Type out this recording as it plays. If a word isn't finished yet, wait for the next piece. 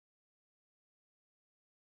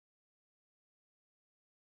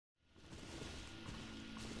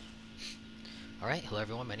Alright, hello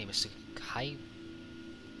everyone, my name is Tsukaira.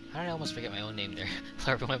 How did I almost forget my own name there?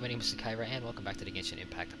 Hello everyone, my name is Tsukaira, and welcome back to the Genshin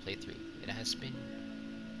Impact playthrough. It has been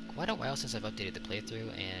quite a while since I've updated the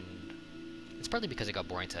playthrough, and it's partly because it got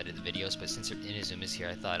boring to edit the videos, but since Inazuma is here,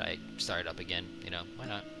 I thought I'd start it up again. You know, why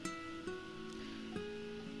not?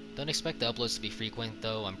 Don't expect the uploads to be frequent,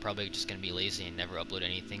 though. I'm probably just gonna be lazy and never upload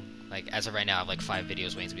anything. Like, as of right now, I have like 5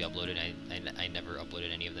 videos waiting to be uploaded, and I never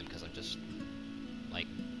uploaded any of them because I'm just, like,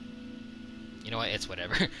 you know what, it's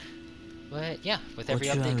whatever. But yeah, with every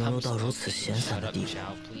update comes shout out to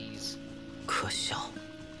Xiao, please.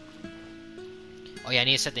 Oh yeah, I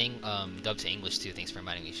need to set the dub to English too, thanks for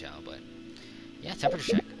reminding me, Xiao. But yeah,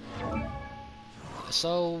 temperature check.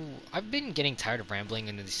 So, I've been getting tired of rambling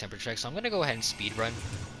into these temperature checks, so I'm gonna go ahead and speedrun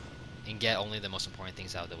and get only the most important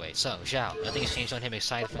things out of the way. So, Xiao, nothing has changed on him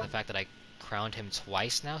aside from the fact that I crowned him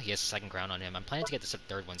twice now. He has a second crown on him. I'm planning to get this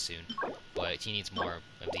third one soon, but he needs more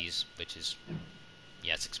of these, which is,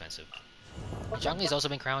 yeah, it's expensive. Zhongli's also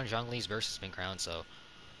been crowned. Zhongli's burst has been crowned, so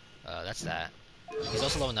that's that. He's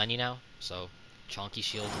also level 90 now, so chonky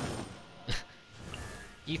shield.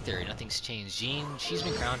 Ether, nothing's changed. Jean, she's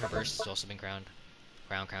been crowned. Her burst has also been crowned.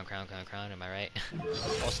 Crown, am I right?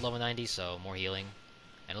 Also level 90, so more healing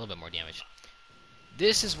and a little bit more damage.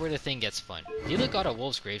 This is where the thing gets fun. Dila got a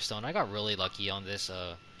Wolf's Gravestone. I got really lucky on this.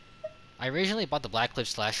 I originally bought the Black Cliff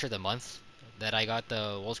Slasher the month that I got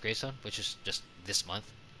the Wolf's Gravestone, which is just this month.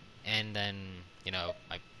 And then, you know,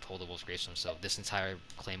 I pulled the Wolf's Gravestone, so this entire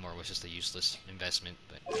Claymore was just a useless investment,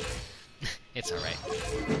 but it's alright.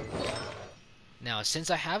 Now, since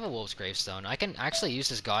I have a Wolf's Gravestone, I can actually use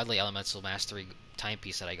this Godly Elemental Mastery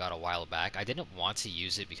timepiece that I got a while back. I didn't want to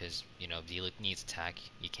use it because, you know, Diluc needs attack.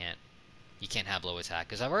 You can't have low attack.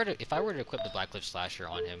 Because if I were to equip the Black Cliff Slasher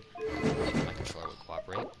on him, if my controller would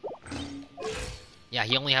cooperate. Yeah,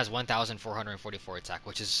 he only has 1,444 attack,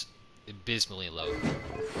 which is abysmally low.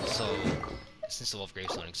 So, since the Wolf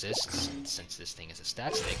Gravestone exists, since this thing is a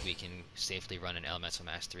stat stick, we can safely run an Elemental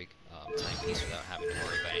Mastery timepiece without having to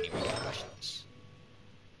worry about any repercussions.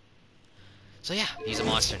 So yeah, he's a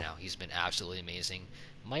monster now. He's been absolutely amazing.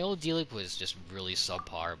 My old Diluc was just really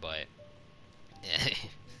subpar, but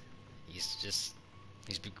he's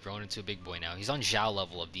grown into a big boy now. He's on Zhao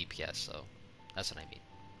level of DPS, so that's what I mean.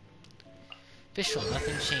 Official,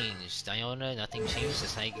 nothing changed. Diona, nothing changed,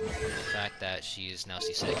 aside from the fact that she is now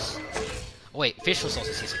C6. Oh wait, Official is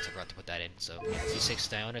also C6, I forgot to put that in. So, yeah, C6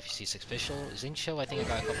 Diona, C6 Official. Xingqiu, I think I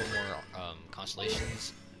got a couple more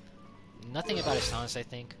constellations. Nothing about his talents, I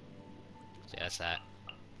think. So yeah, that's that.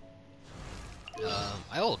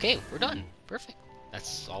 Oh, okay, we're done. Perfect.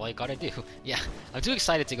 That's all I gotta do. Yeah, I'm too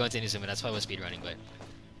excited to go into Inazuma, that's why I was speedrunning, but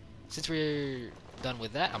since we're done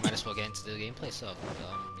with that, I might as well get into the gameplay, so,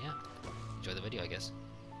 yeah. Enjoy the video, I guess.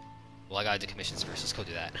 Well, I gotta do commissions first. Let's go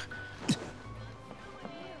do that.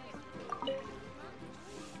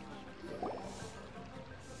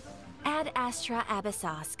 Ad Astra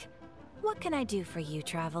Abyssosk. What can I do for you,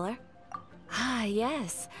 traveler? Ah,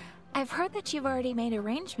 yes. I've heard that you've already made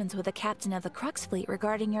arrangements with the captain of the Crux fleet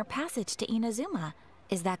regarding your passage to Inazuma.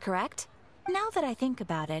 Is that correct? Now that I think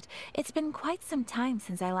about it, it's been quite some time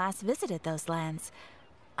since I last visited those lands.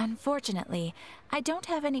 Unfortunately, I don't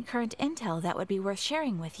have any current intel that would be worth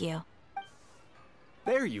sharing with you.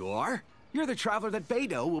 There you are. You're the traveler that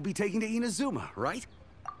Beidou will be taking to Inazuma, right?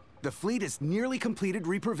 The fleet is nearly completed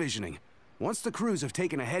reprovisioning. Once the crews have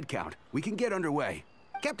taken a head count, we can get underway.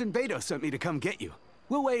 Captain Beidou sent me to come get you.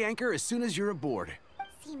 We'll weigh anchor as soon as you're aboard.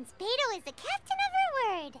 Seems Beidou is the captain of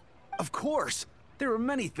her word. Of course. There are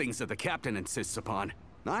many things that the captain insists upon.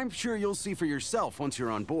 I'm sure you'll see for yourself once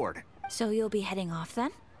you're on board. So you'll be heading off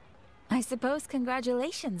then? I suppose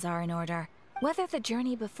congratulations are in order. Whether the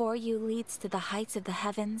journey before you leads to the heights of the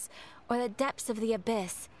heavens or the depths of the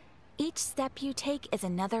abyss, each step you take is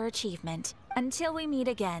another achievement. Until we meet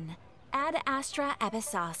again, Ad Astra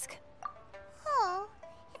Abyssosk. Oh,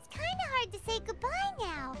 it's kinda hard to say goodbye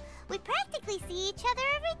now. We practically see each other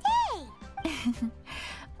every day.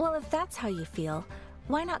 Well, if that's how you feel,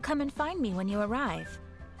 why not come and find me when you arrive?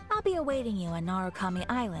 I'll be awaiting you on Narukami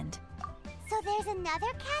Island. So there's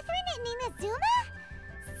another Catherine in Inazuma?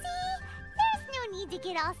 See? There's no need to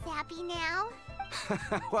get all sappy now.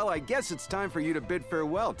 Well, I guess it's time for you to bid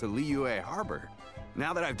farewell to Liyue Harbor.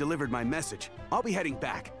 Now that I've delivered my message, I'll be heading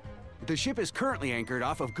back. The ship is currently anchored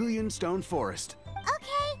off of Guyan Stone Forest.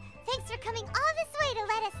 Okay, thanks for coming all this way to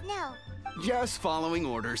let us know. Just following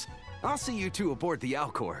orders. I'll see you two aboard the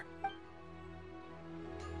Alcor.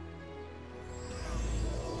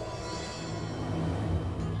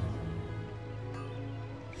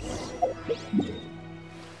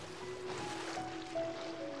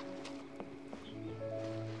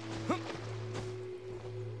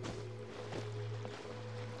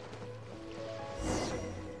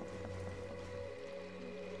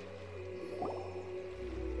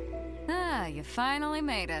 You finally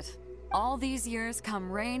made it. All these years,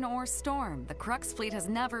 come rain or storm, the Crux fleet has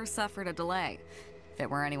never suffered a delay. If it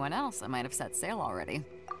were anyone else, I might have set sail already.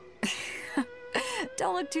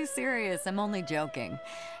 Don't look too serious, I'm only joking.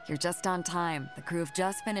 You're just on time. The crew have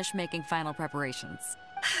just finished making final preparations.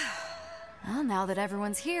 Well, now that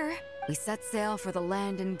everyone's here, we set sail for the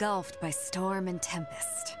land engulfed by storm and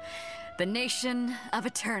tempest. The nation of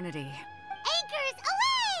eternity. Anchors away!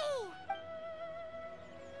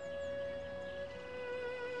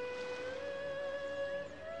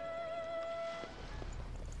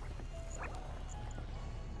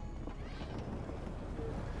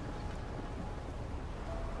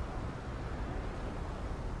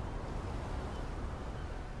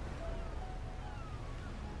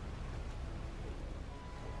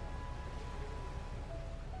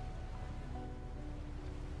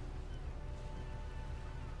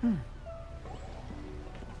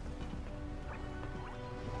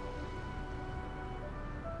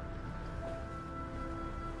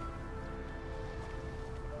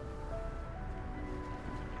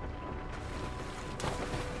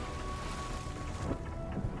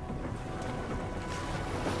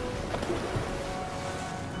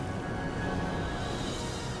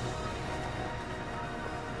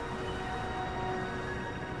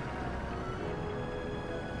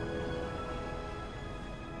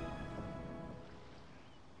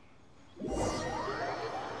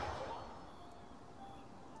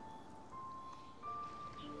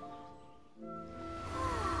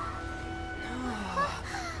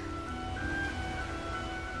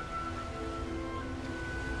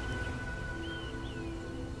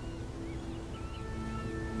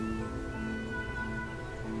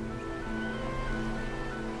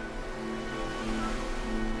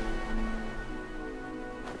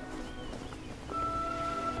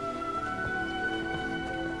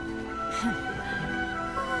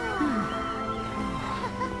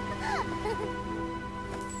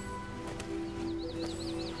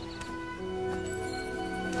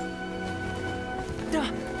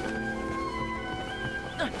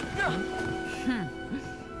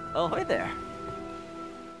 Ahoy there.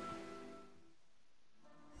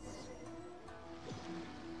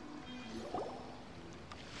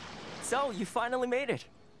 So, you finally made it.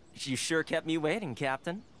 You sure kept me waiting,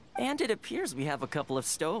 Captain. And it appears we have a couple of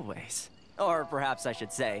stowaways. Or perhaps I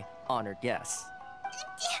should say, honored guests.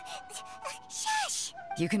 Shush!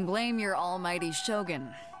 You can blame your almighty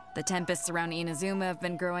Shogun. The tempests around Inazuma have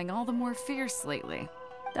been growing all the more fierce lately.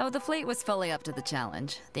 Though the fleet was fully up to the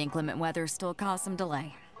challenge, the inclement weather still caused some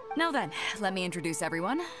delay. Now then, let me introduce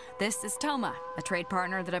everyone. This is Toma, a trade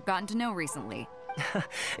partner that I've gotten to know recently.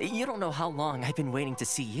 You don't know how long I've been waiting to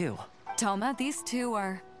see you. Toma, these two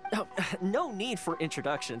are... Oh, no need for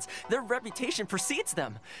introductions. Their reputation precedes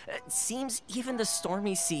them. Seems even the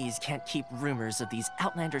stormy seas can't keep rumors of these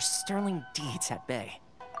outlanders' sterling deeds at bay.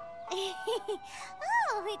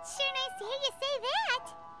 Oh, it's sure nice to hear you say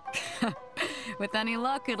that. With any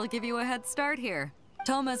luck, it'll give you a head start here.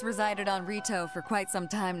 Toma's resided on Rito for quite some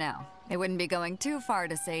time now. It wouldn't be going too far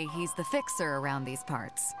to say he's the fixer around these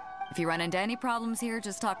parts. If you run into any problems here,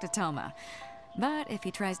 just talk to Toma. But if he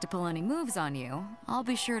tries to pull any moves on you, I'll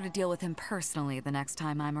be sure to deal with him personally the next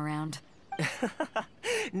time I'm around.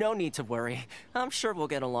 No need to worry. I'm sure we'll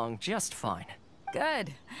get along just fine.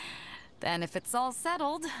 Good. Then if it's all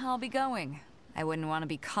settled, I'll be going. I wouldn't want to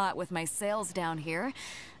be caught with my sails down here.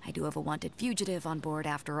 I do have a wanted fugitive on board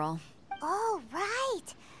after all. Oh,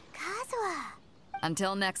 right. Kazuha.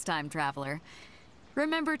 Until next time, traveler.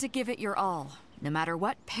 Remember to give it your all, no matter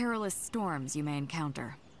what perilous storms you may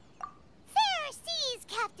encounter. Fair seas,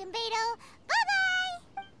 Captain Beto.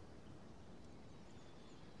 Bye-bye!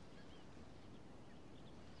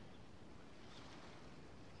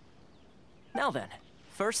 Now then,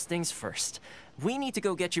 first things first. We need to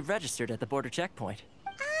go get you registered at the border checkpoint.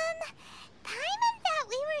 Paimon thought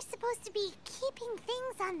we were supposed to be keeping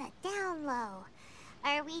things on the down low.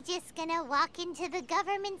 Are we just gonna walk into the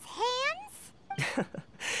government's hands?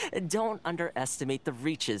 Don't underestimate the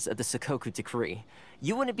reaches of the Sakoku Decree.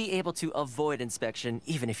 You wouldn't be able to avoid inspection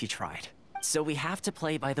even if you tried. So we have to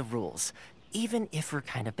play by the rules, even if we're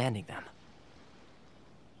kind of bending them.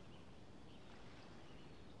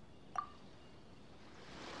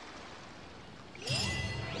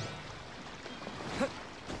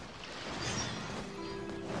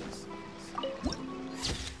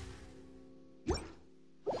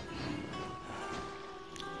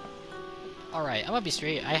 Alright, I'm gonna be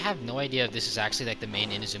straight. I have no idea if this is actually like the main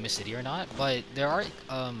Inazuma city or not, but there are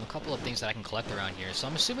a couple of things that I can collect around here, so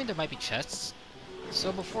I'm assuming there might be chests.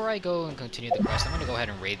 So before I go and continue the quest, I'm gonna go ahead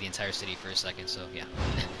and raid the entire city for a second, so yeah.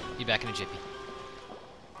 Be back in a jiffy.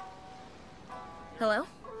 Hello?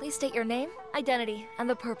 Please state your name, identity, and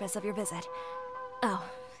the purpose of your visit. Oh,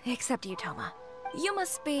 except you, Toma. You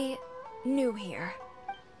must be new here.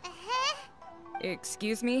 Uh-huh.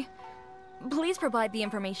 Excuse me? Please provide the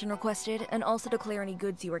information requested and also declare any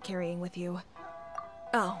goods you are carrying with you.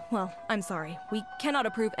 Oh, well, I'm sorry. We cannot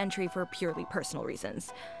approve entry for purely personal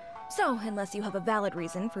reasons. So, unless you have a valid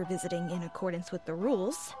reason for visiting in accordance with the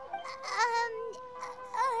rules...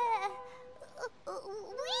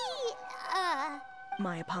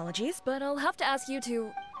 My apologies, but I'll have to ask you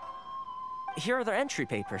to... Here are their entry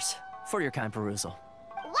papers, for your kind perusal.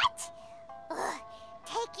 What? Ugh,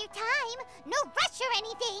 take your time. No rush or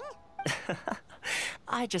anything.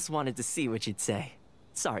 I just wanted to see what you'd say.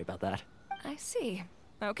 Sorry about that. I see.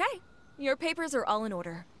 Okay. Your papers are all in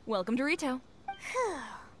order. Welcome to Rito.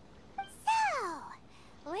 So,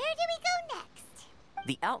 where do we go next?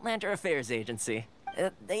 The Outlander Affairs Agency.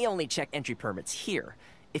 They only check entry permits here.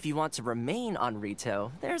 If you want to remain on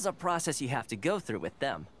Rito, there's a process you have to go through with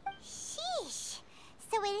them. Sheesh.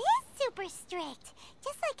 So it is super strict,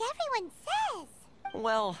 just like everyone says.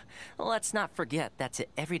 Well, let's not forget that to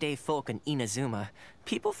everyday folk in Inazuma,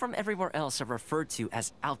 people from everywhere else are referred to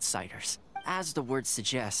as outsiders. As the word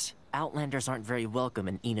suggests, Outlanders aren't very welcome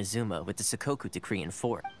in Inazuma with the Sukoku Decree in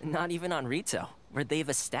force. Not even on Rito, where they've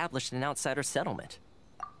established an outsider settlement.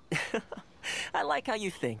 I like how you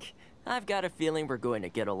think. I've got a feeling we're going to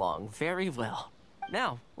get along very well.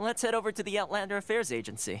 Now, let's head over to the Outlander Affairs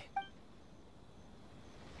Agency.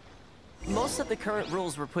 Most of the current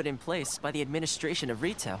rules were put in place by the administration of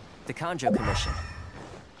Rito, the Kanjo Commission.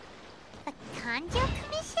 The Kanjo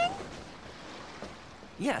Commission?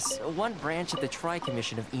 Yes, one branch of the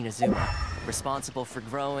Tri-Commission of Inazuma, responsible for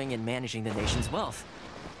growing and managing the nation's wealth.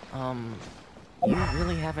 You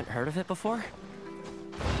really haven't heard of it before?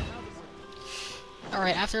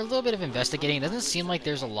 Alright, after a little bit of investigating, it doesn't seem like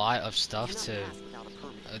there's a lot of stuff to...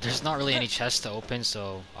 there's not really any chests to open,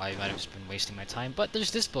 so I might have just been wasting my time. But there's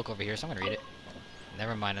this book over here, so I'm gonna read it.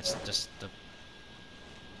 Never mind, it's just the...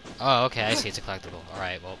 Oh, okay, I see, it's a collectible.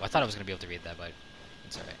 Alright, well, I thought I was gonna be able to read that, but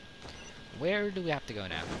it's alright. Where do we have to go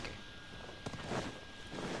now? Okay.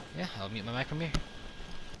 Yeah, I'll mute my mic from here.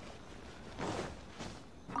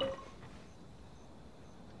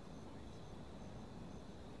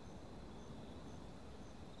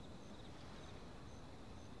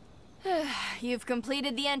 You've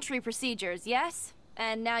completed the entry procedures, yes?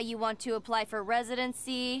 And now you want to apply for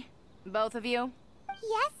residency? Both of you?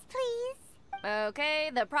 Yes, please.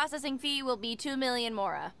 Okay, the processing fee will be 2 million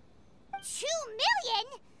mora. 2 million?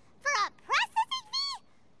 For a processing fee?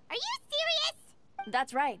 Are you serious?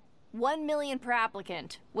 That's right. 1 million per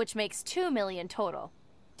applicant, which makes 2 million total.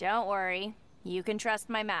 Don't worry, you can trust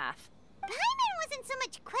my math. Paimon wasn't so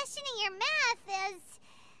much questioning your math as...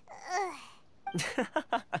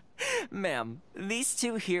 Ma'am, these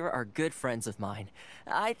two here are good friends of mine.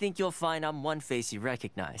 I think you'll find I'm one face you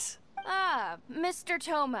recognize. Ah, Mr.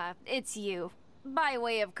 Toma, it's you. By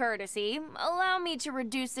way of courtesy, allow me to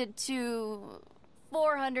reduce it to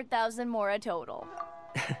 400,000 mora total.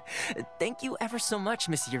 Thank you ever so much,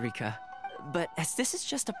 Miss Eureka. But as this is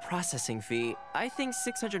just a processing fee, I think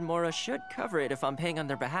 600 mora should cover it if I'm paying on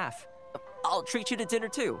their behalf. I'll treat you to dinner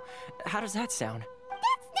too. How does that sound?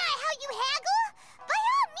 That's not how you haggle! By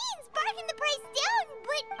all means, bargain the price down,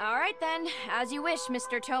 but... All right then, as you wish,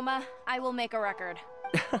 Mr. Toma. I will make a record.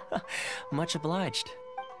 Much obliged.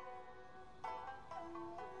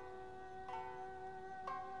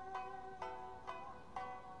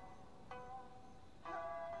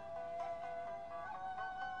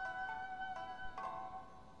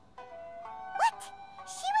 What?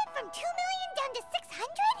 She went from 2 million down to 600?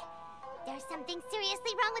 There's something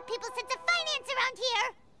seriously wrong with people's sense of finance around here!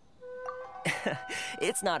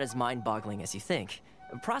 It's not as mind-boggling as you think.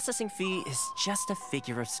 A processing fee is just a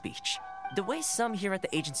figure of speech. The way some here at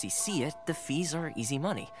the agency see it, the fees are easy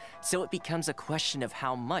money, so it becomes a question of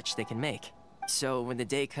how much they can make. So when the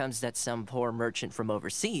day comes that some poor merchant from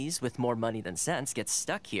overseas with more money than sense gets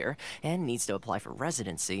stuck here and needs to apply for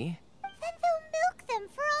residency... Then they'll milk them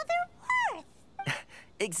for all they're worth!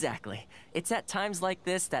 Exactly. It's at times like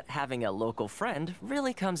this that having a local friend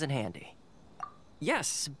really comes in handy.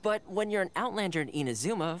 Yes, but when you're an outlander in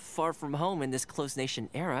Inazuma, far from home in this closed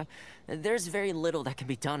nation era, there's very little that can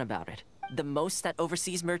be done about it. The most that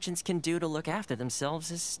overseas merchants can do to look after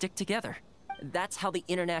themselves is stick together. That's how the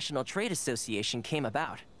International Trade Association came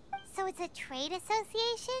about. So it's a trade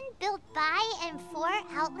association built by and for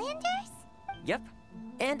Outlanders? Yep.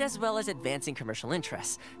 And as well as advancing commercial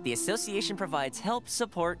interests, the association provides help,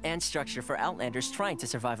 support, and structure for Outlanders trying to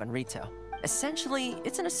survive on Rito. Essentially,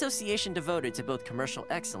 it's an association devoted to both commercial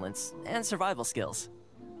excellence and survival skills.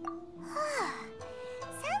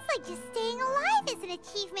 an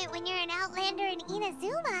achievement when you're an Outlander in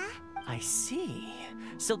Inazuma. I see.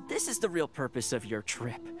 So this is the real purpose of your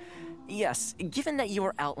trip. Yes, given that you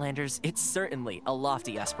are Outlanders, it's certainly a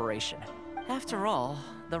lofty aspiration. After all,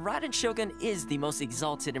 the Raiden Shogun is the most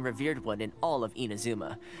exalted and revered one in all of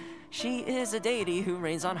Inazuma. She is a deity who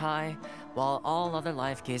reigns on high, while all other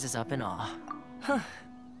life gazes up in awe. Huh.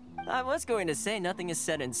 I was going to say nothing is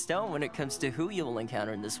set in stone when it comes to who you will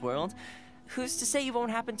encounter in this world. Who's to say you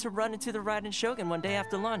won't happen to run into the Raiden Shogun one day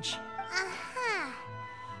after lunch? Uh-huh.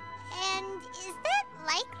 And is that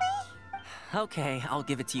likely? Okay, I'll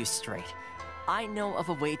give it to you straight. I know of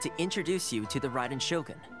a way to introduce you to the Raiden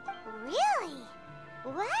Shogun. Really?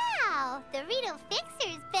 Wow, the Rito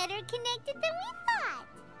Fixer's better connected than we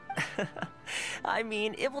thought. I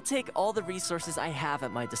mean, it will take all the resources I have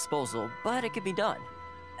at my disposal, but it can be done.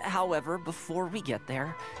 However, before we get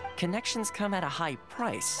there, connections come at a high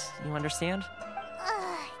price, you understand?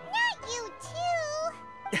 Not you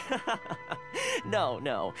too!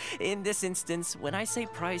 No. In this instance, when I say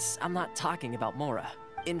price, I'm not talking about Mora.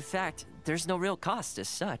 In fact, there's no real cost as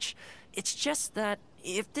such. It's just that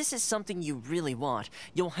if this is something you really want,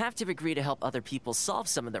 you'll have to agree to help other people solve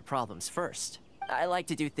some of their problems first. I like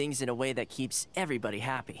to do things in a way that keeps everybody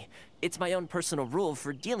happy. It's my own personal rule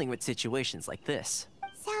for dealing with situations like this.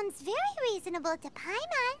 Sounds very reasonable to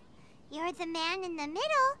Paimon. You're the man in the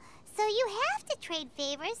middle, so you have to trade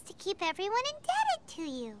favors to keep everyone indebted to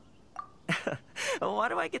you. Why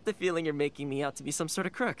do I get the feeling you're making me out to be some sort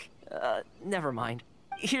of crook? Never mind.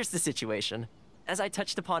 Here's the situation. As I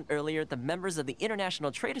touched upon earlier, the members of the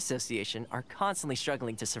International Trade Association are constantly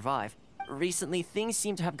struggling to survive. Recently, things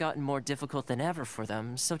seem to have gotten more difficult than ever for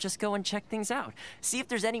them, so just go and check things out. See if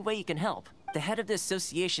there's any way you can help. The head of the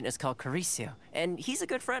association is called Carisio, and he's a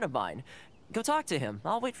good friend of mine. Go talk to him.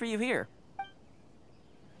 I'll wait for you here.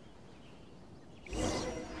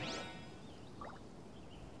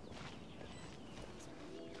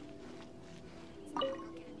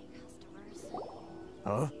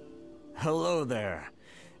 Huh? Hello there.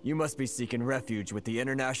 You must be seeking refuge with the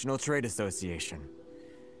International Trade Association.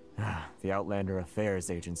 The Outlander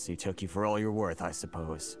Affairs Agency took you for all you're worth, I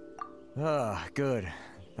suppose. Good.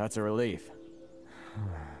 That's a relief.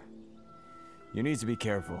 You need to be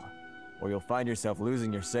careful, or you'll find yourself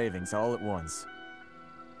losing your savings all at once.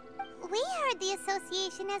 We heard the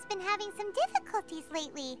association has been having some difficulties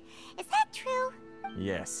lately. Is that true?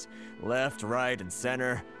 Yes. Left, right, and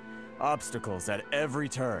center. Obstacles at every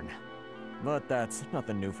turn. But that's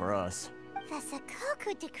nothing new for us. The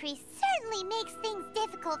Sakoku decree certainly makes things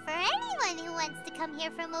difficult for anyone who wants to come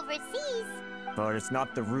here from overseas. But it's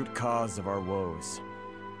not the root cause of our woes.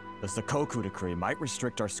 The Sakoku decree might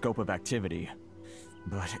restrict our scope of activity,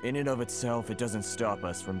 but in and of itself, it doesn't stop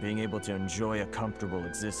us from being able to enjoy a comfortable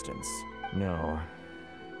existence. No.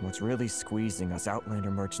 What's really squeezing us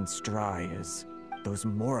Outlander merchants dry is those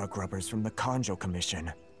Mora grubbers from the Kanjo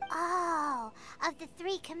Commission. Oh, of the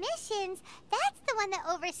 3 commissions, that's the one that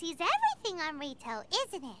oversees everything on Rito,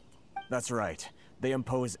 isn't it? That's right. They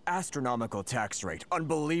impose astronomical tax rate,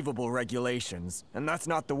 unbelievable regulations, and that's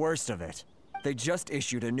not the worst of it. They just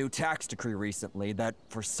issued a new tax decree recently that,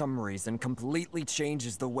 for some reason, completely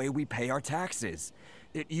changes the way we pay our taxes.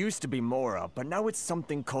 It used to be Mora, but now it's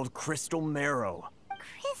something called Crystal Marrow.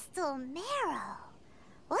 Crystal Marrow?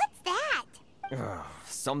 What's that?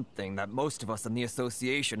 Something that most of us in the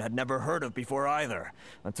association had never heard of before either,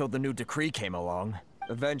 until the new decree came along.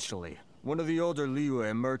 Eventually, one of the older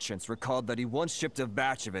Liyue merchants recalled that he once shipped a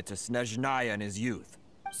batch of it to Snezhnaya in his youth.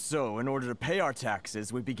 So, in order to pay our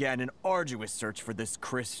taxes, we began an arduous search for this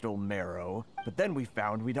Crystal Marrow, but then we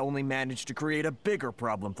found we'd only managed to create a bigger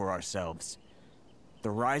problem for ourselves. The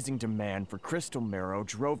rising demand for Crystal Marrow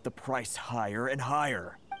drove the price higher and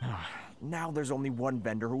higher. Now there's only one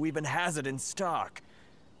vendor who even has it in stock.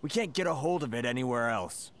 We can't get a hold of it anywhere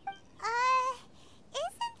else.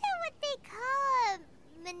 Isn't that what they call a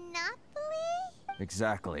monopoly?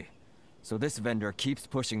 Exactly. So this vendor keeps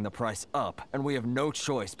pushing the price up, and we have no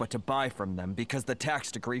choice but to buy from them because the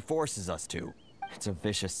tax decree forces us to. It's a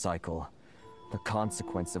vicious cycle. The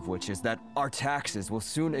consequence of which is that our taxes will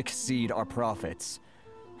soon exceed our profits.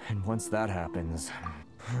 And once that happens...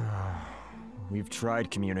 We've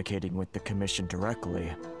tried communicating with the Commission directly,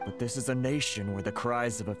 but this is a nation where the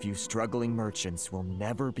cries of a few struggling merchants will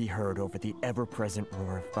never be heard over the ever-present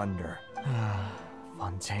roar of thunder.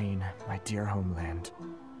 Fontaine, my dear homeland.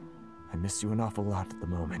 I miss you an awful lot at the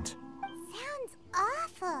moment. Sounds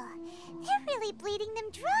awful. They're really bleeding them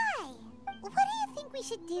dry. What do you think we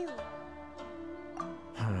should do?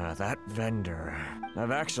 That vendor.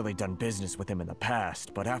 I've actually done business with him in the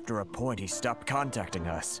past, but after a point he stopped contacting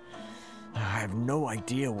us. I have no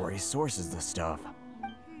idea where he sources the stuff.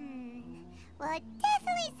 Well, it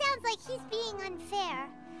definitely sounds like he's being unfair.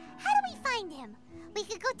 How do we find him? We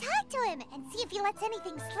could go talk to him and see if he lets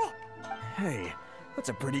anything slip. Hey, that's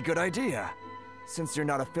a pretty good idea. Since you're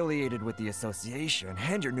not affiliated with the association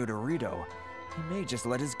and you're new to Rito, he may just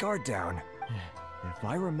let his guard down. If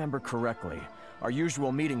I remember correctly, our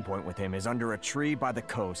usual meeting point with him is under a tree by the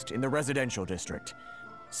coast in the residential district.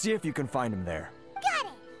 See if you can find him there. Got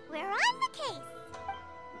it! We're on the case!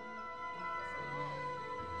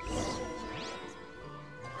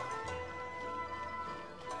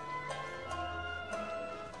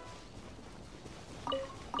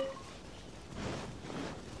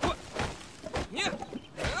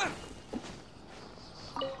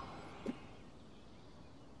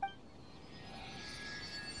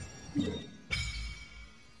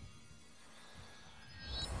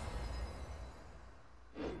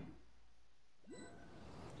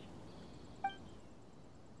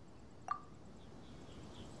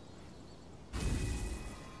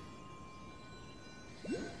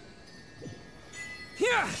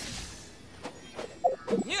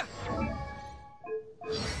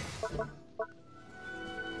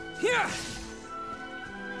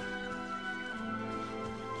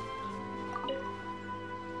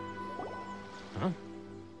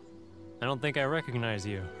 I don't think I recognize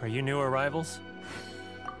you. Are you new arrivals?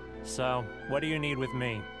 So, what do you need with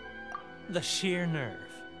me? The sheer nerve.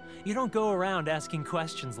 You don't go around asking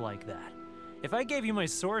questions like that. If I gave you my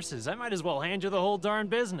sources, I might as well hand you the whole darn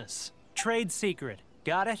business. Trade secret.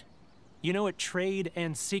 Got it? You know what trade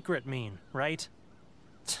and secret mean, right?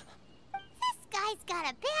 This guy's got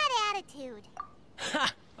a bad attitude.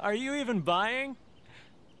 Ha! Are you even buying?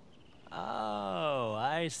 Oh,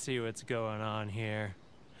 I see what's going on here.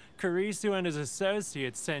 Kurisu and his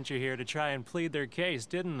associates sent you here to try and plead their case,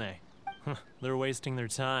 didn't they? They're wasting their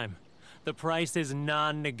time. The price is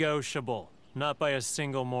non-negotiable, not by a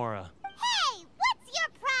single Mora. Hey, what's your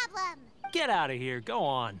problem? Get out of here, go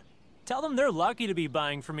on. Tell them they're lucky to be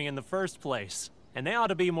buying from me in the first place, and they ought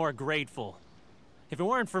to be more grateful. If it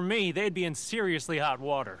weren't for me, they'd be in seriously hot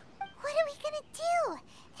water. What are we gonna do?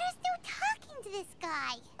 There's no talking to this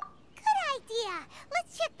guy. Good idea.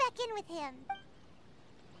 Let's check back in with him.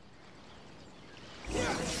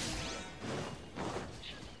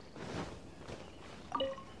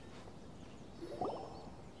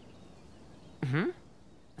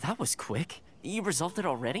 That was quick. You resolved it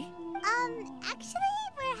already? Actually,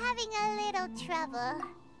 we're having a little trouble.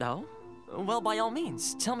 Oh? Well, by all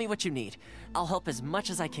means, tell me what you need. I'll help as much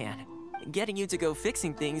as I can. Getting you to go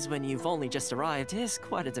fixing things when you've only just arrived is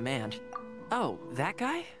quite a demand. Oh, that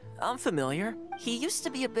guy? I'm familiar. He used to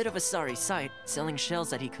be a bit of a sorry sight, selling shells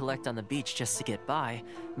that he'd collect on the beach just to get by.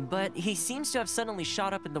 But he seems to have suddenly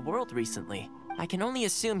shot up in the world recently. I can only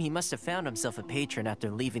assume he must have found himself a patron after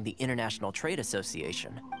leaving the International Trade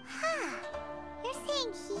Association. Huh. You're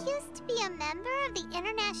saying he used to be a member of the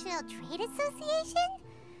International Trade Association?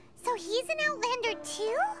 So he's an Outlander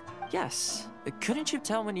too? Yes. Couldn't you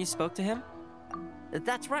tell when you spoke to him?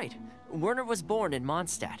 That's right. Werner was born in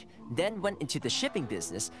Mondstadt, then went into the shipping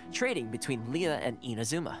business, trading between Leah and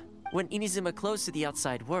Inazuma. When Inazuma closed to the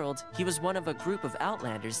outside world, he was one of a group of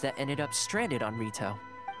Outlanders that ended up stranded on Rito.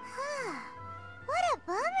 Huh. What a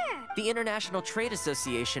bummer. The International Trade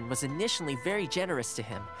Association was initially very generous to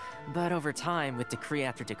him, but over time, with decree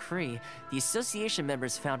after decree, the association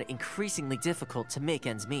members found it increasingly difficult to make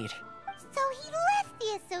ends meet. So he left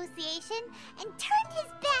the association and turned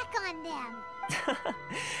his back on them.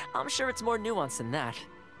 I'm sure it's more nuanced than that.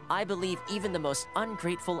 I believe even the most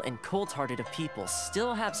ungrateful and cold-hearted of people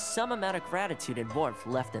still have some amount of gratitude and warmth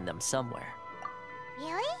left in them somewhere.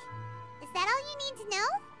 Really? Is that all you need to know?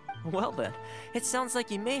 Well then, it sounds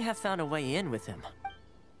like you may have found a way in with him.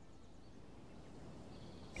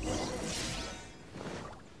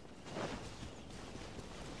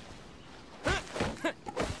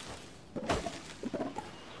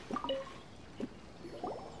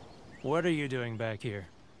 What are you doing back here?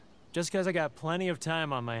 Just because I got plenty of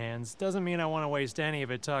time on my hands doesn't mean I want to waste any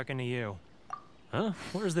of it talking to you. Huh?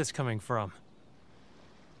 Where's this coming from?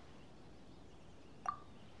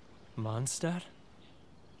 Mondstadt?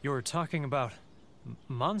 You were talking about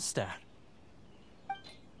Mondstadt.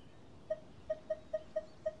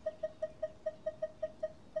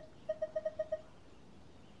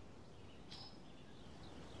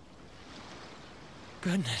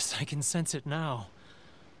 Goodness, I can sense it now.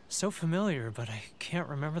 So familiar, but I can't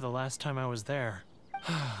remember the last time I was there.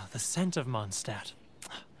 The scent of Mondstadt.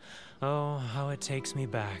 Oh, how it takes me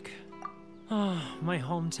back. Oh, my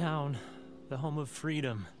hometown, the home of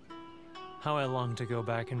freedom. How I long to go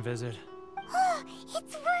back and visit. Oh,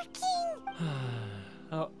 it's working!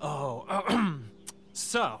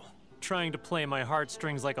 So, trying to play my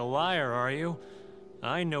heartstrings like a liar, are you?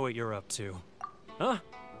 I know what you're up to. Huh?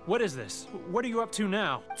 What is this? What are you up to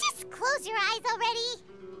now? Just close your eyes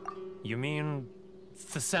already! You mean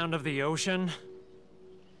the sound of the ocean?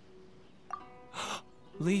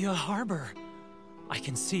 Leah Harbor. I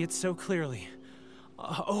can see it so clearly.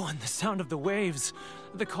 Oh, and the sound of the waves.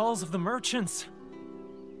 The calls of the merchants.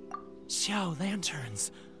 Xiao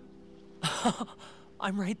lanterns.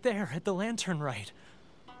 I'm right there at the lantern right.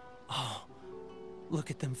 Oh, look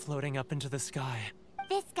at them floating up into the sky.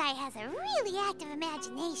 This guy has a really active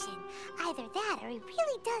imagination. Either that or he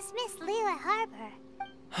really does miss Liyue Harbor.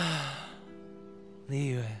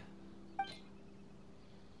 Liyue.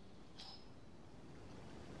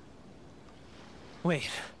 Wait.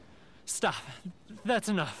 Stop. That's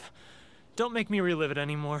enough. Don't make me relive it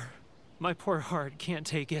anymore. My poor heart can't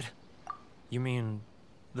take it. You mean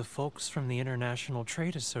the folks from the International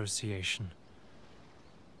Trade Association?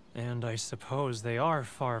 And I suppose they are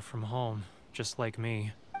far from home, just like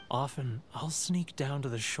me. Often, I'll sneak down to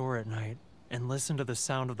the shore at night and listen to the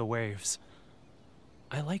sound of the waves.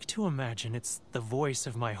 I like to imagine it's the voice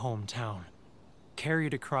of my hometown,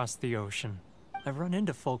 carried across the ocean. I've run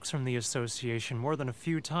into folks from the association more than a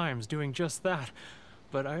few times doing just that,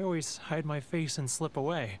 but I always hide my face and slip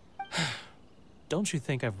away. Don't you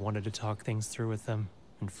think I've wanted to talk things through with them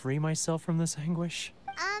and free myself from this anguish?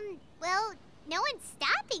 Well, no one's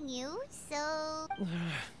stopping you, so...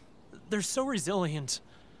 They're so resilient.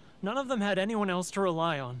 None of them had anyone else to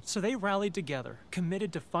rely on, so they rallied together,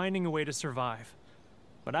 committed to finding a way to survive.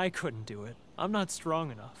 But I couldn't do it. I'm not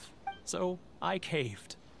strong enough. So I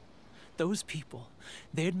caved. Those people,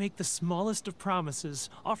 they'd make the smallest of promises,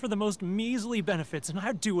 offer the most measly benefits, and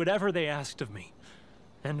I'd do whatever they asked of me.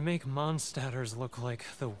 And make Mondstadters look like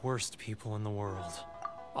the worst people in the world.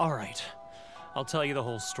 All right, I'll tell you the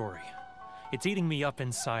whole story. It's eating me up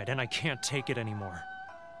inside, and I can't take it anymore.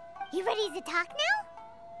 You ready to talk now?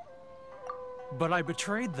 But I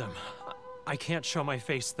betrayed them. I can't show my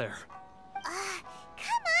face there.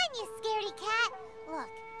 Come on, you scaredy cat. Look,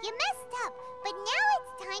 you messed up, but now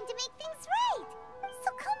it's time to make things right.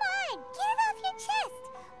 So come on, get it off your chest.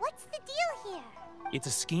 What's the deal here? It's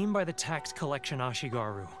a scheme by the tax collection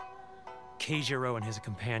Ashigaru. Keijiro and his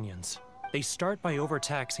companions. They start by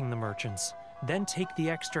overtaxing the merchants, then take the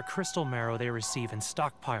extra crystal marrow they receive and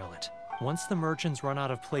stockpile it. Once the merchants run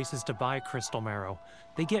out of places to buy crystal marrow,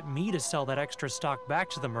 they get me to sell that extra stock back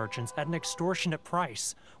to the merchants at an extortionate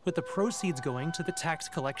price, with the proceeds going to the tax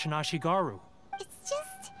collection Ashigaru. It's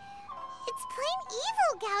plain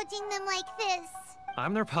evil gouging them like this.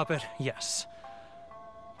 I'm their puppet, yes.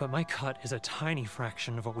 But my cut is a tiny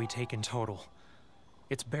fraction of what we take in total.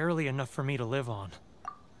 It's barely enough for me to live on.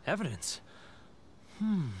 Evidence?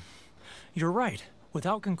 You're right.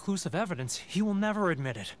 Without conclusive evidence, he will never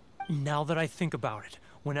admit it. Now that I think about it,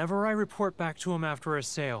 whenever I report back to him after a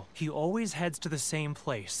sale, he always heads to the same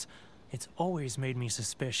place. It's always made me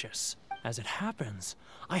suspicious. As it happens,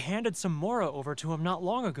 I handed some Mora over to him not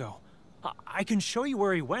long ago. I can show you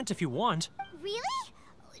where he went if you want. Really?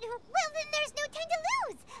 Well, then there's no time to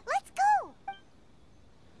lose. Let's go.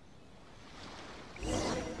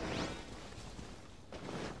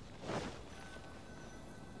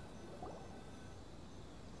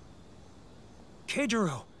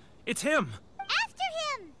 Keijiro! It's him! After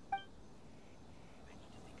him!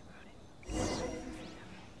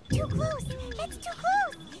 Too close! It's too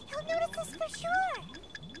close! He'll notice us for sure!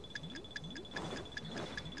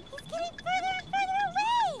 He's getting further and further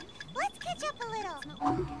away! Let's catch up a little!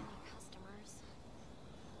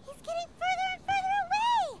 He's getting further and further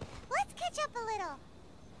away! Let's catch up a little!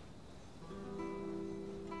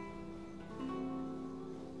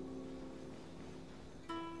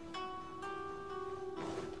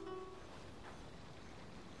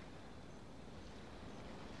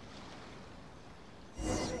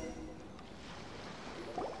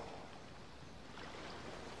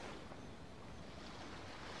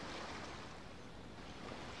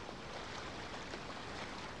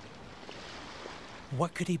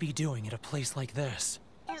 What could he be doing at a place like this?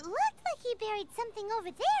 It looked like he buried something over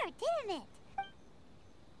there, didn't it?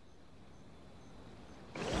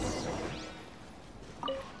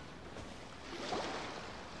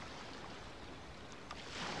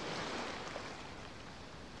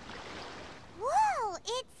 Whoa,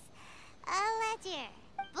 it's a ledger.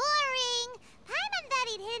 Boring. Paimon thought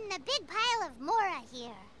he'd hidden a big pile of Mora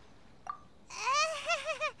here.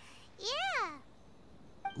 Yeah.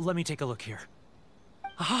 Let me take a look here.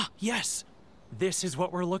 Ah, yes! This is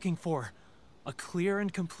what we're looking for. A clear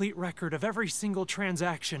and complete record of every single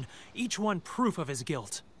transaction, each one proof of his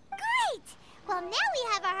guilt. Great! Well, now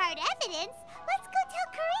we have our hard evidence. Let's go tell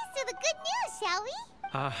Karisu the good good news, shall we?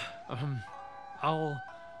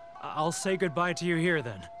 I'll say goodbye to you here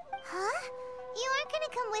then. Huh? You aren't gonna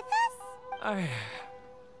come with us?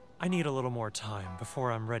 I need a little more time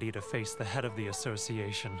before I'm ready to face the head of the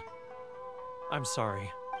association. I'm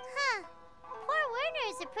sorry. Huh. Poor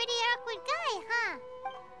Werner's a pretty awkward guy, huh?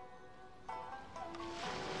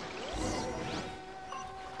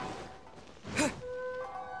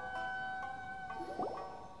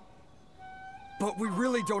 But we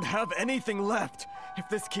really don't have anything left. If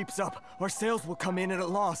this keeps up, our sales will come in at a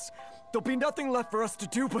loss. There'll be nothing left for us to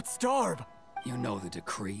do but starve. You know the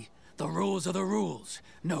decree. The rules are the rules.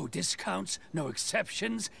 No discounts, no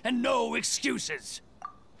exceptions, and no excuses.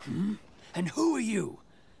 And who are you?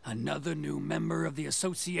 Another new member of the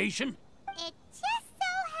association? It just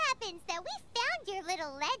so happens that we found your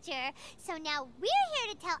little ledger, so now we're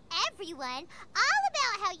here to tell everyone all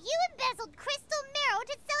about how you embezzled crystal marrow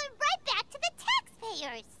to sell it right back to the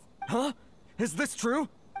taxpayers. Huh? Is this true?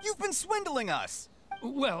 You've been swindling us!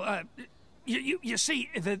 Well, you see,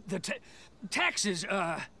 the taxes,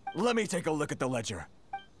 Let me take a look at the ledger.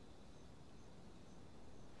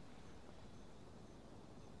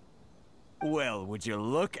 Well, would you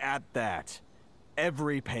look at that?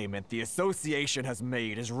 Every payment the association has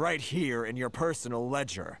made is right here in your personal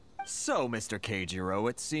ledger. So, Mr. Keijiro,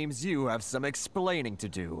 it seems you have some explaining to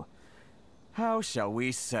do. How shall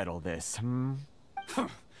we settle this,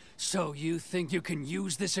 So you think you can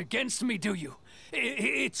use this against me, do you?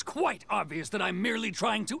 It's quite obvious that I'm merely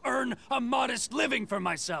trying to earn a modest living for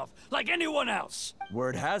myself, like anyone else.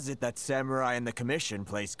 Word has it that Samurai and the Commission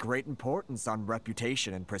place great importance on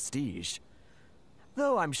reputation and prestige.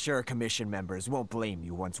 Though I'm sure Commission members won't blame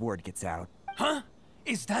you once word gets out. Huh?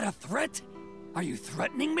 Is that a threat? Are you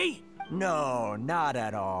threatening me? No, not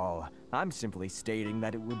at all. I'm simply stating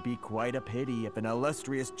that it would be quite a pity if an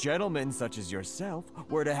illustrious gentleman such as yourself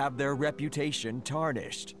were to have their reputation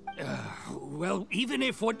tarnished. Well, even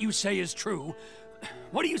if what you say is true,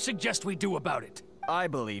 what do you suggest we do about it? I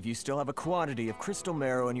believe you still have a quantity of crystal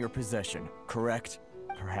marrow in your possession, correct?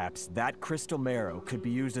 Perhaps that crystal marrow could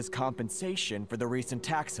be used as compensation for the recent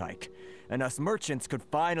tax hike, and us merchants could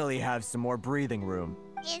finally have some more breathing room.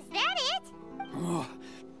 Is that it? Oh,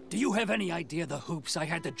 do you have any idea the hoops I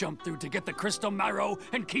had to jump through to get the crystal marrow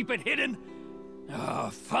and keep it hidden?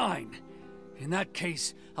 Fine. In that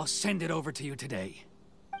case, I'll send it over to you today.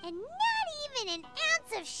 And not even an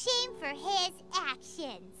ounce of shame for his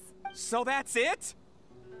actions. So that's it?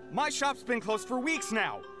 My shop's been closed for weeks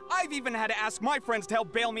now. I've even had to ask my friends to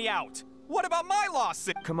help bail me out. What about my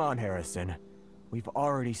lawsuit? Come on, Harrison. We've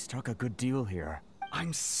already struck a good deal here.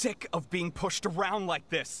 I'm sick of being pushed around like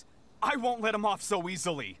this. I won't let him off so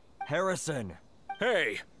easily. Harrison!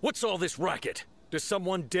 Hey, what's all this racket? Does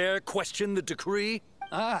someone dare question the decree?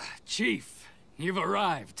 Ah, Chief, you've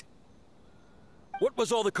arrived. What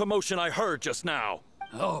was all the commotion I heard just now?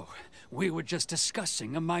 Oh, we were just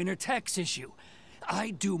discussing a minor tax issue.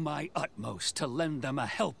 I do my utmost to lend them a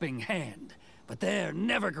helping hand, but they're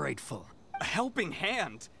never grateful. A helping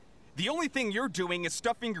hand? The only thing you're doing is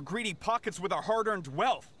stuffing your greedy pockets with our hard-earned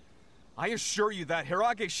wealth. I assure you that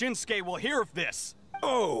Hirage Shinsuke will hear of this.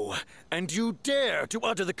 Oh, and you dare to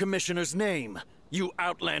utter the Commissioner's name. You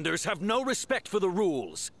Outlanders have no respect for the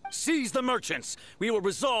rules. Seize the merchants. We will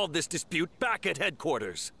resolve this dispute back at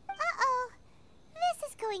headquarters. Uh-oh. This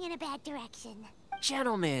is going in a bad direction.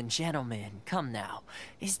 Gentlemen, come now.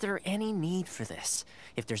 Is there any need for this?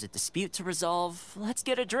 If there's a dispute to resolve, let's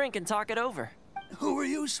get a drink and talk it over. Who are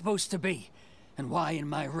you supposed to be? And why in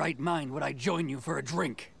my right mind would I join you for a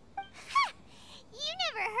drink? Ha! You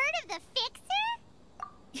never heard of the Fixer?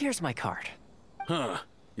 Here's my card. Huh.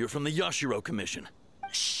 You're from the Yashiro Commission.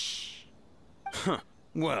 Shh. Huh.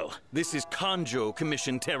 Well, this is Kanjo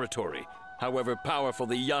Commission territory. However powerful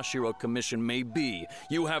the Yashiro Commission may be,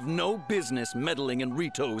 you have no business meddling in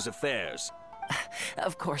Rito's affairs.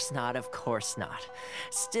 Of course not, of course not.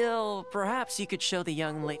 Still, perhaps you could show the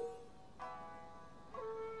young lady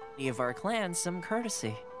of our clan some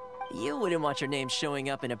courtesy. You wouldn't want your name showing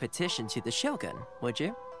up in a petition to the Shogun, would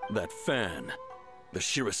you? That fan, the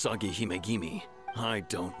Shirasagi Himegimi. I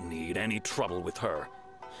don't need any trouble with her.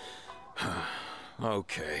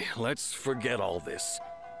 Okay, let's forget all this.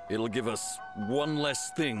 It'll give us one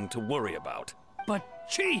less thing to worry about. But,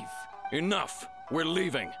 Chief! Enough! We're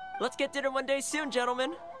leaving. Let's get dinner one day soon,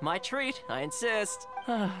 gentlemen. My treat, I insist.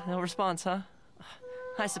 No response, huh?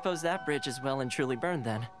 I suppose that bridge is well and truly burned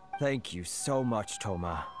then. Thank you so much,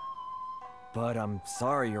 Toma. But I'm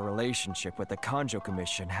sorry your relationship with the Kanjo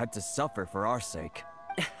Commission had to suffer for our sake.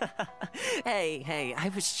 Hey, I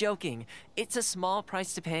was joking. It's a small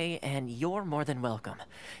price to pay, and you're more than welcome.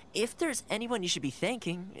 If there's anyone you should be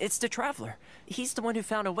thanking, it's the Traveler. He's the one who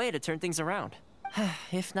found a way to turn things around.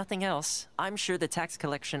 If nothing else, I'm sure the tax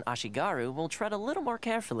collection Ashigaru will tread a little more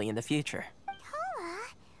carefully in the future. Toma?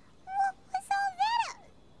 What was all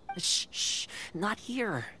that? Shh, not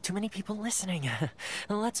here. Too many people listening.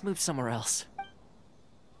 Let's move somewhere else.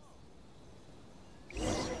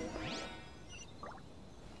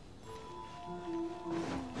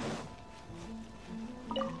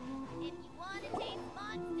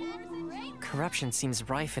 Corruption seems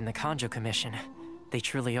rife in the Kanjo Commission. They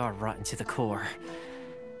truly are rotten to the core.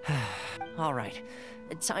 All right,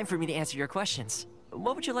 time for me to answer your questions.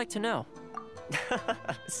 What would you like to know?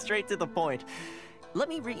 Straight to the point. Let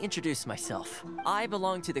me reintroduce myself. I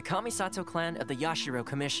belong to the Kamisato clan of the Yashiro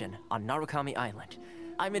Commission on Narukami Island.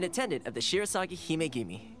 I'm an attendant of the Shirasagi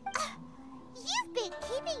Himegimi. You've been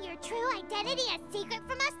keeping your true identity a secret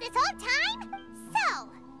from us this whole time? So,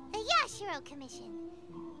 the Yashiro Commission.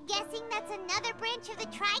 Guessing that's another branch of the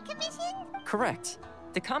Tri-Commission? Correct.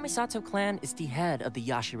 The Kamisato clan is the head of the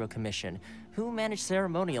Yashiro Commission, who manage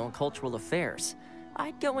ceremonial and cultural affairs.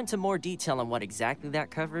 I'd go into more detail on what exactly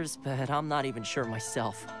that covers, but I'm not even sure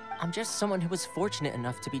myself. I'm just someone who was fortunate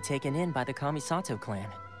enough to be taken in by the Kamisato clan.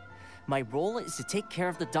 My role is to take care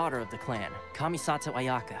of the daughter of the clan, Kamisato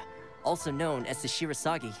Ayaka, also known as the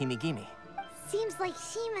Shirasagi Himegimi. Seems like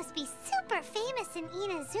she must be super famous in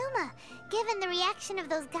Inazuma, given the reaction of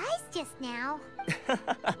those guys just now.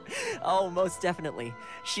 Oh, most definitely.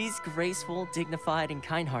 She's graceful, dignified, and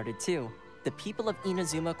kind-hearted too. The people of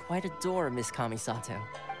Inazuma quite adore Miss Kamisato.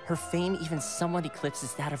 Her fame even somewhat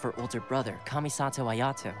eclipses that of her older brother, Kamisato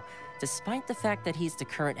Ayato, despite the fact that he's the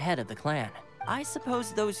current head of the clan. I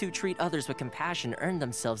suppose those who treat others with compassion earn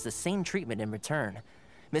themselves the same treatment in return.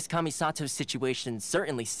 Miss Kamisato's situation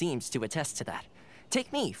certainly seems to attest to that.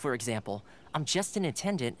 Take me, for example. I'm just an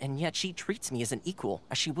attendant, and yet she treats me as an equal,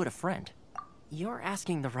 as she would a friend. You're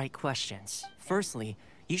asking the right questions. Firstly,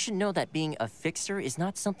 you should know that being a fixer is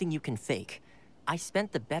not something you can fake. I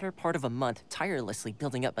spent the better part of a month tirelessly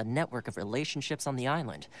building up a network of relationships on the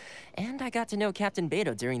island, and I got to know Captain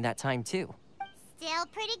Beto during that time too. Still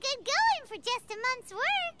pretty good going for just a month's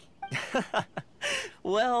work.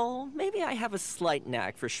 Well, maybe I have a slight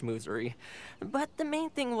knack for schmoozery. But the main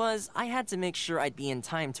thing was, I had to make sure I'd be in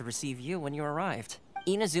time to receive you when you arrived.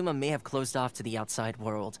 Inazuma may have closed off to the outside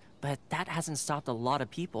world, but that hasn't stopped a lot of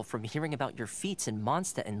people from hearing about your feats in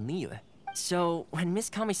Mondstadt and Liyue. So, when Miss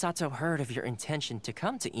Kamisato heard of your intention to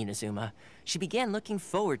come to Inazuma, she began looking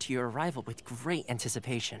forward to your arrival with great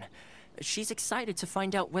anticipation. She's excited to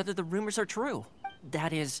find out whether the rumors are true.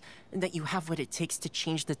 That is, that you have what it takes to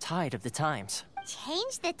change the tide of the times.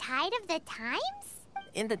 Change the tide of the times?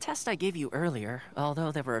 In the test I gave you earlier,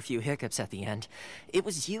 although there were a few hiccups at the end, it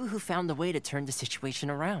was you who found the way to turn the situation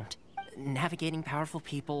around. Navigating powerful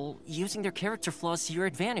people, using their character flaws to your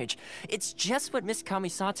advantage. It's just what Miss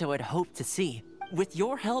Kamisato had hoped to see. With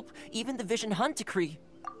your help, even the Vision Hunt decree...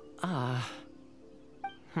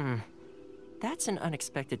 That's an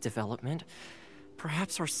unexpected development.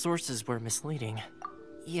 Perhaps our sources were misleading.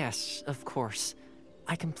 Yes, of course.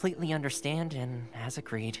 I completely understand, and as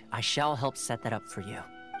agreed, I shall help set that up for you.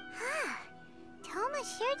 Toma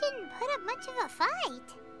sure didn't put up much of a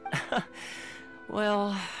fight.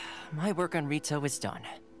 Well, my work on Rito is done.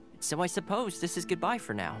 So I suppose this is goodbye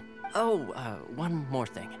for now. Oh, one more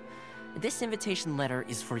thing. This invitation letter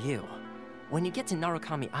is for you. When you get to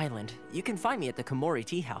Narukami Island, you can find me at the Komori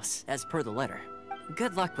Tea House, as per the letter.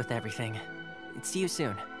 Good luck with everything. See you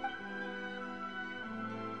soon.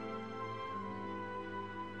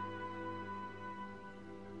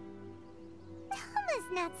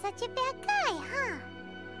 Toma's not such a bad guy, huh?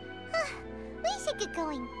 We should get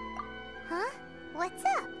going. Huh? What's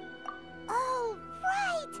up? Oh,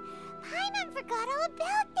 right! Paimon forgot all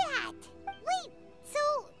about that! Wait,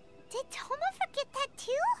 so did Toma forget that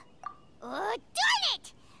too? Oh, darn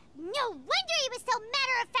it! No wonder he was so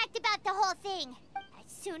matter-of-fact about the whole thing!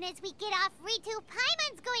 As soon as we get off Ritu,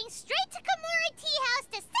 Paimon's going straight to Komori Tea House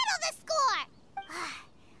to settle the score!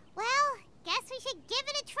 Well, guess we should give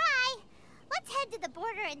it a try. Let's head to the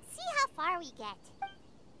border and see how far we get.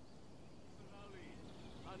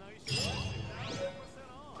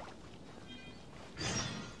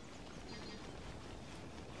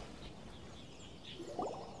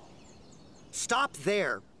 Stop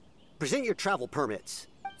there! Present your travel permits.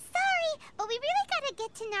 Sorry, but we really gotta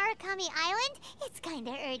get to Narukami Island. It's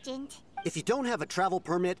kinda urgent. If you don't have a travel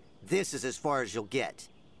permit, this is as far as you'll get.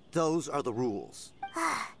 Those are the rules.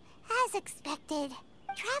 As expected.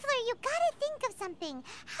 Traveler, you gotta think of something.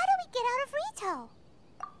 How do we get out of Rito?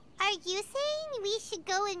 Are you saying we should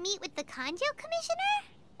go and meet with the Kanjo Commissioner?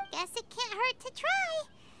 Guess it can't hurt to try.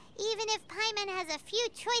 Even if Paimon has a few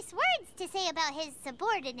choice words to say about his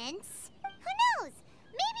subordinates. Who knows?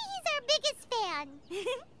 Maybe he's our biggest fan.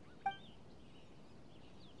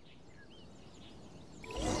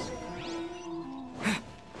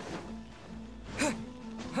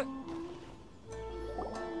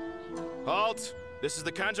 Halt! This is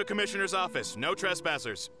the Kanjo Commissioner's office. No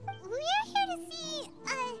trespassers. We're here to see,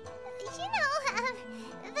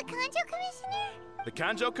 the Kanjo Commissioner? The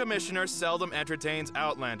Kanjo Commissioner seldom entertains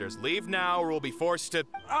Outlanders. Leave now or we'll be forced to...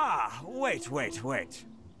 Ah, wait.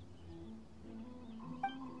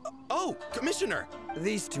 Oh, Commissioner!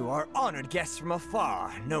 These two are honored guests from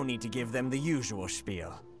afar. No need to give them the usual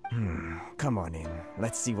spiel. Come on in.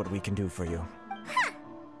 Let's see what we can do for you. Huh.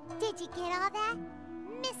 Did you get all that,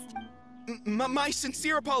 Mr. My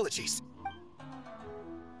sincere apologies.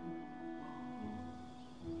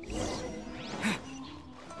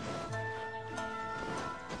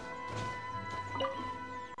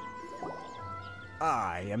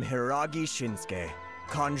 I am Hiragi Shinsuke,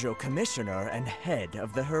 Kanjo Commissioner and head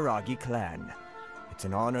of the Hiragi clan. It's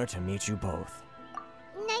an honor to meet you both.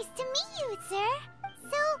 Nice to meet you, sir.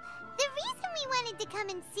 So, the reason we wanted to come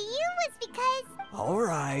and see you was because... All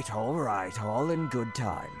right, all in good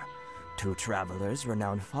time. Two travelers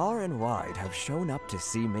renowned far and wide have shown up to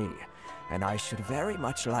see me, and I should very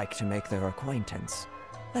much like to make their acquaintance.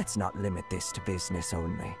 Let's not limit this to business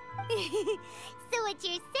only. So what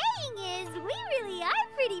you're saying is, we really are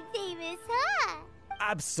pretty famous, huh?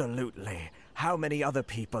 Absolutely. How many other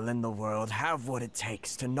people in the world have what it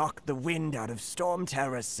takes to knock the wind out of Storm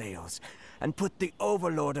Terror's sails and put the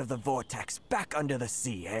Overlord of the Vortex back under the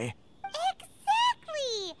sea, eh?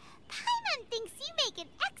 Exactly! Paimon thinks you make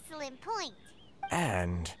an excellent point.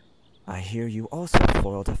 And I hear you also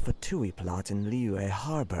foiled a Fatui plot in Liyue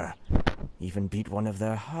Harbor. Even beat one of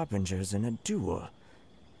their harbingers in a duel.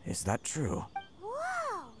 Is that true?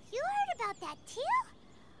 Whoa, you heard about that too?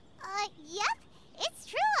 Yep, it's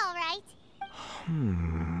true, all right.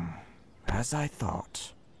 As I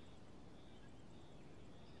thought.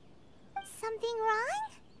 Something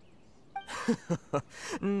wrong?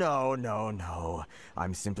 No.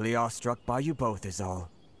 I'm simply awestruck by you both is all.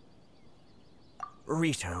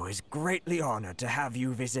 Rito is greatly honored to have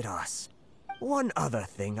you visit us. One other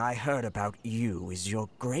thing I heard about you is your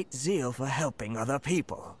great zeal for helping other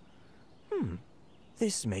people.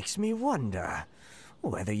 This makes me wonder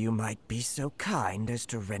whether you might be so kind as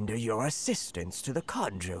to render your assistance to the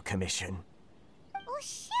Kanjo Commission. Oh,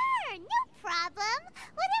 sure, no problem.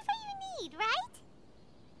 Whatever you need, right?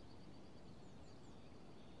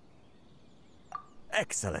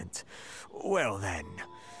 Excellent. Well then,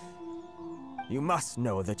 you must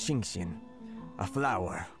know the Genshin. A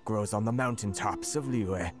flower grows on the mountaintops of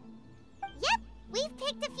Liyue. Yep, we've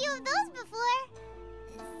picked a few of those before.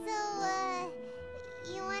 So,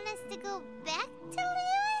 you want us to go back to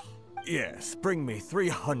Liyue? Yes, bring me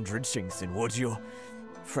 300 Genshin, would you?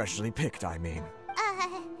 Freshly picked, I mean.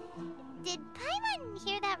 Did Paimon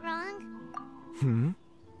hear that wrong?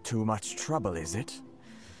 Too much trouble, is it?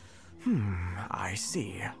 I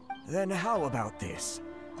see. Then how about this?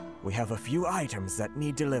 We have a few items that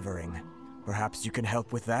need delivering. Perhaps you can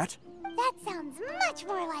help with that? That sounds much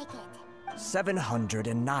more like it.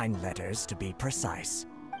 709 letters to be precise.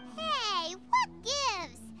 Hey, what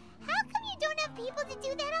gives? How come you don't have people to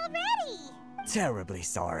do that already? Terribly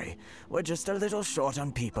sorry. We're just a little short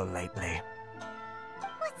on people lately.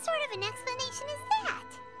 What sort of an explanation is that?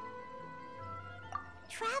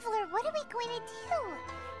 Traveler, what are we going to do?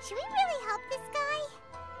 Should we really help this guy?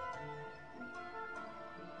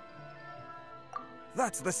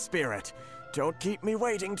 That's the spirit. Don't keep me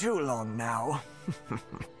waiting too long now.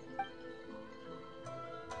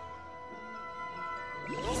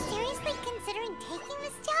 You're seriously considering taking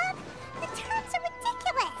this job? The terms are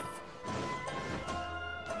ridiculous!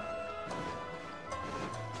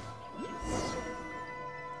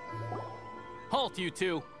 Halt, you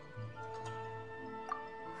two!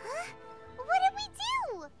 Huh? What did we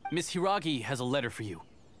do? Miss Hiragi has a letter for you.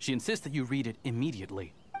 She insists that you read it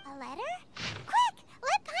immediately. A letter? Quick!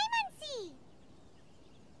 Let Paimon see!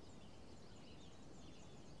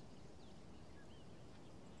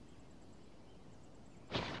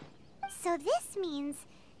 So this means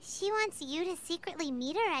she wants you to secretly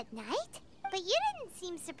meet her at night? But you didn't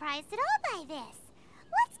seem surprised at all by this.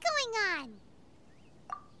 What's going on?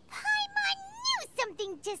 Paimon knew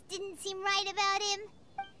something just didn't seem right about him.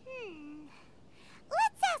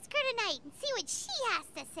 Let's ask her tonight and see what she has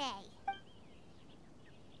to say.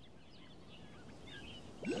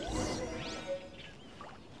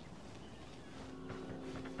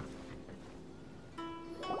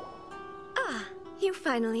 You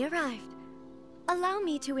finally arrived. Allow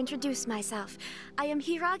me to introduce myself. I am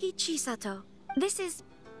Hiragi Chisato. This is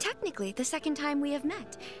technically the second time we have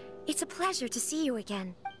met. It's a pleasure to see you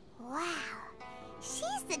again. Wow.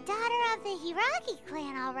 She's the daughter of the Hiragi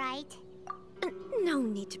clan, all right. No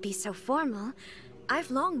need to be so formal.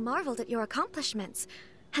 I've long marveled at your accomplishments.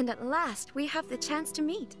 And at last, we have the chance to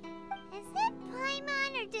meet. Is it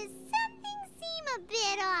Paimon, or does something seem a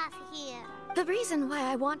bit off here? The reason why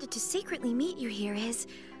I wanted to secretly meet you here is...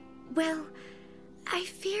 well, I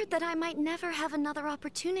feared that I might never have another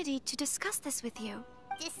opportunity to discuss this with you.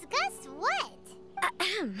 Discuss what?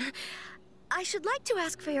 Ahem. I should like to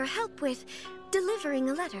ask for your help with delivering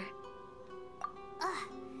a letter.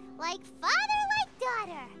 Like father, like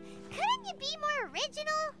daughter. Couldn't you be more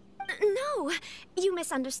original? No, you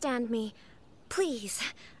misunderstand me. Please,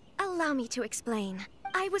 allow me to explain.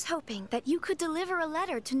 I was hoping that you could deliver a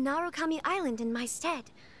letter to Narukami Island in my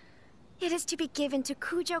stead. It is to be given to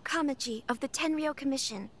Kujo Kamachi of the Tenryou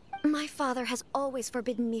Commission. My father has always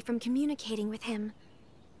forbidden me from communicating with him.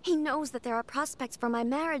 He knows that there are prospects for my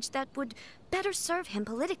marriage that would better serve him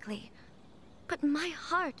politically. But my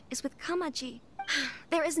heart is with Kamaji.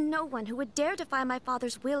 There is no one who would dare defy my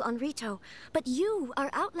father's will on Rito, but you are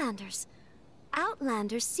Outlanders.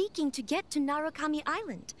 Outlanders seeking to get to Narukami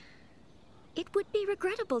Island. It would be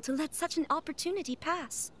regrettable to let such an opportunity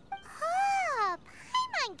pass. Oh,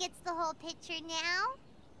 Paimon gets the whole picture now.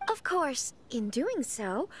 Of course, in doing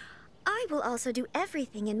so, I will also do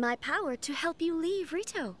everything in my power to help you leave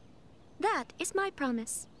Rito. That is my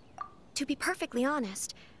promise. To be perfectly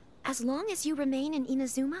honest, as long as you remain in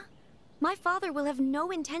Inazuma, my father will have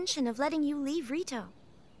no intention of letting you leave Rito.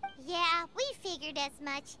 Yeah, we figured as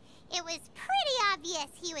much. It was pretty obvious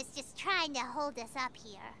he was just trying to hold us up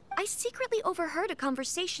here. I secretly overheard a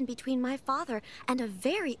conversation between my father and a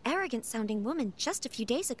very arrogant-sounding woman just a few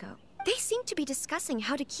days ago. They seemed to be discussing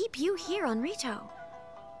how to keep you here on Rito.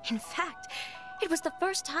 In fact, it was the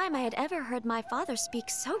first time I had ever heard my father speak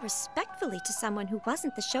so respectfully to someone who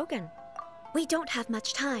wasn't the Shogun. We don't have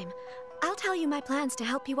much time. I'll tell you my plans to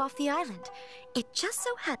help you off the island. It just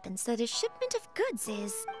so happens that a shipment of goods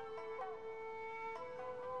is...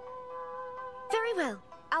 Very well.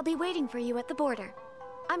 I'll be waiting for you at the border.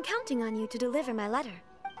 I'm counting on you to deliver my letter.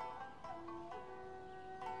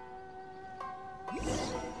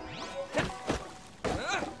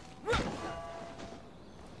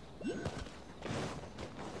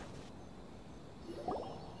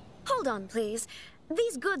 Hold on, please.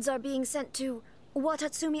 These goods are being sent to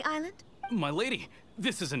Watatsumi Island? My lady,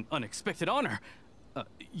 this is an unexpected honor.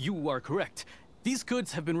 You are correct. These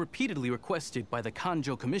goods have been repeatedly requested by the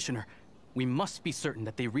Kanjo Commissioner. We must be certain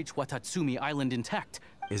that they reach Watatsumi Island intact.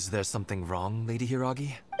 Is there something wrong, Lady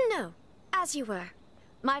Hiragi? No, as you were.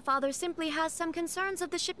 My father simply has some concerns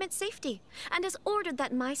of the shipment's safety, and has ordered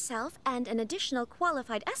that myself and an additional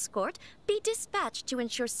qualified escort be dispatched to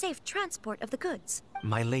ensure safe transport of the goods.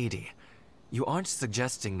 My lady, you aren't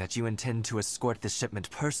suggesting that you intend to escort this shipment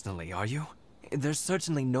personally, are you? There's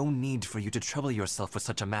certainly no need for you to trouble yourself with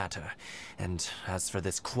such a matter. And as for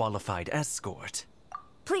this qualified escort...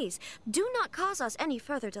 Please, do not cause us any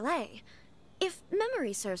further delay. If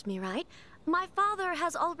memory serves me right, my father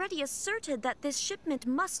has already asserted that this shipment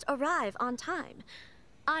must arrive on time.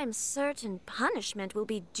 I'm certain punishment will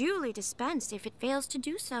be duly dispensed if it fails to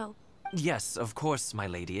do so. Yes, of course, my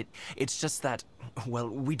lady. It's just that, well,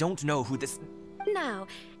 we don't know who this... Now,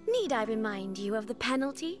 need I remind you of the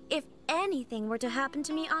penalty if anything were to happen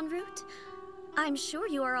to me en route? I'm sure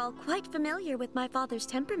you are all quite familiar with my father's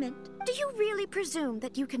temperament. Do you really presume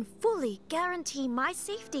that you can fully guarantee my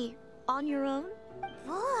safety on your own?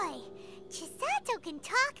 Boy, Chisato can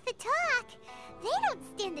talk the talk. They don't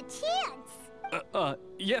stand a chance.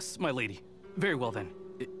 Yes, my lady. Very well then.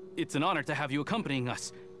 It's an honor to have you accompanying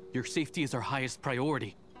us. Your safety is our highest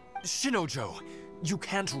priority. Shinojo, you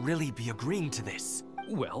can't really be agreeing to this.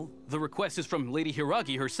 Well, the request is from Lady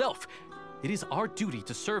Hiragi herself. It is our duty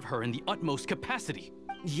to serve her in the utmost capacity.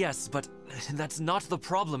 Yes, but that's not the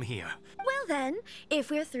problem here. Well then, if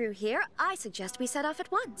we're through here, I suggest we set off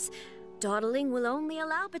at once. Dawdling will only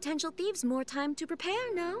allow potential thieves more time to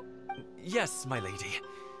prepare, no? Yes, my lady.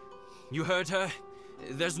 You heard her.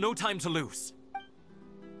 There's no time to lose.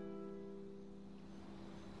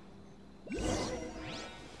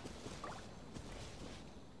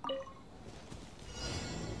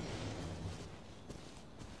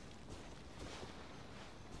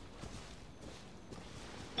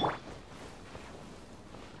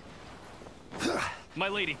 My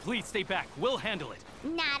lady, please stay back. We'll handle it.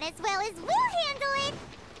 Not as well as we'll handle it.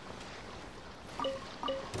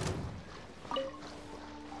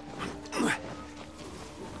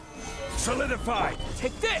 Solidified!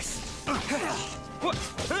 Take this! Cut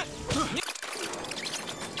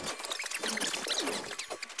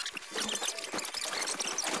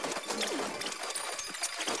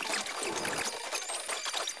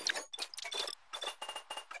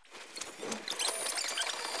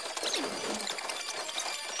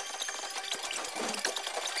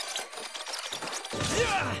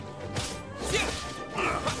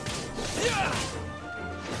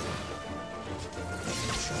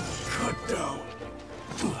down.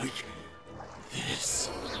 Like this.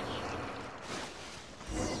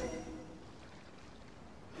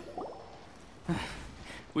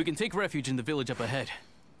 We can take refuge in the village up ahead.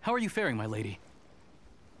 How are you faring, my lady?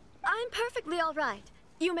 I'm perfectly all right.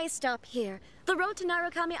 You may stop here. The road to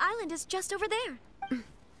Narukami Island is just over there.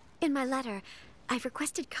 In my letter, I've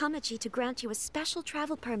requested Kamaji to grant you a special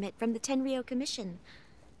travel permit from the Tenryou Commission.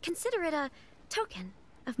 Consider it a token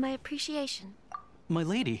of my appreciation. My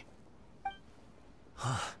lady.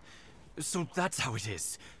 So that's how it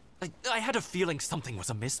is. I had a feeling something was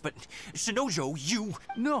amiss, but Shinojo, you...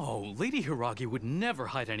 No, Lady Hiragi would never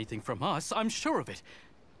hide anything from us, I'm sure of it.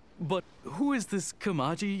 But who is this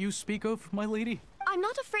Kamaji you speak of, my lady? I'm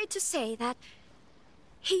not afraid to say that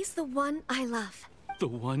he's the one I love. The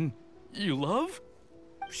one you love?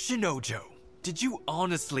 Shinojo, did you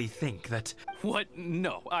honestly think that... What?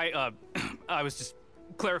 No, I was just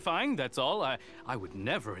clarifying, that's all. I would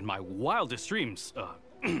never in my wildest dreams,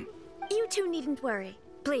 You two needn't worry.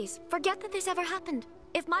 Please, forget that this ever happened.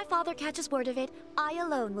 If my father catches word of it, I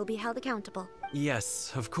alone will be held accountable.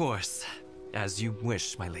 Yes, of course. As you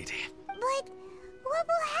wish, my lady. But what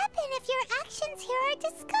will happen if your actions here are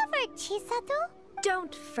discovered, Chisato?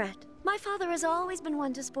 Don't fret. My father has always been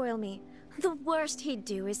one to spoil me. The worst he'd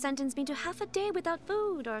do is sentence me to half a day without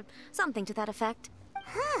food, or something to that effect.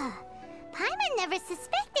 Huh. Paimon never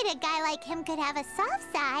suspected a guy like him could have a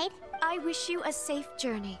soft side. I wish you a safe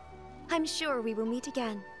journey. I'm sure we will meet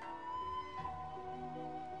again.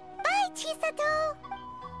 Bye, Chisato!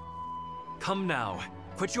 Come now.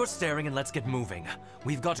 Quit your staring and let's get moving.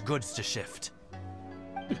 We've got goods to shift.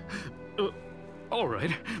 All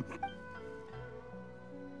right.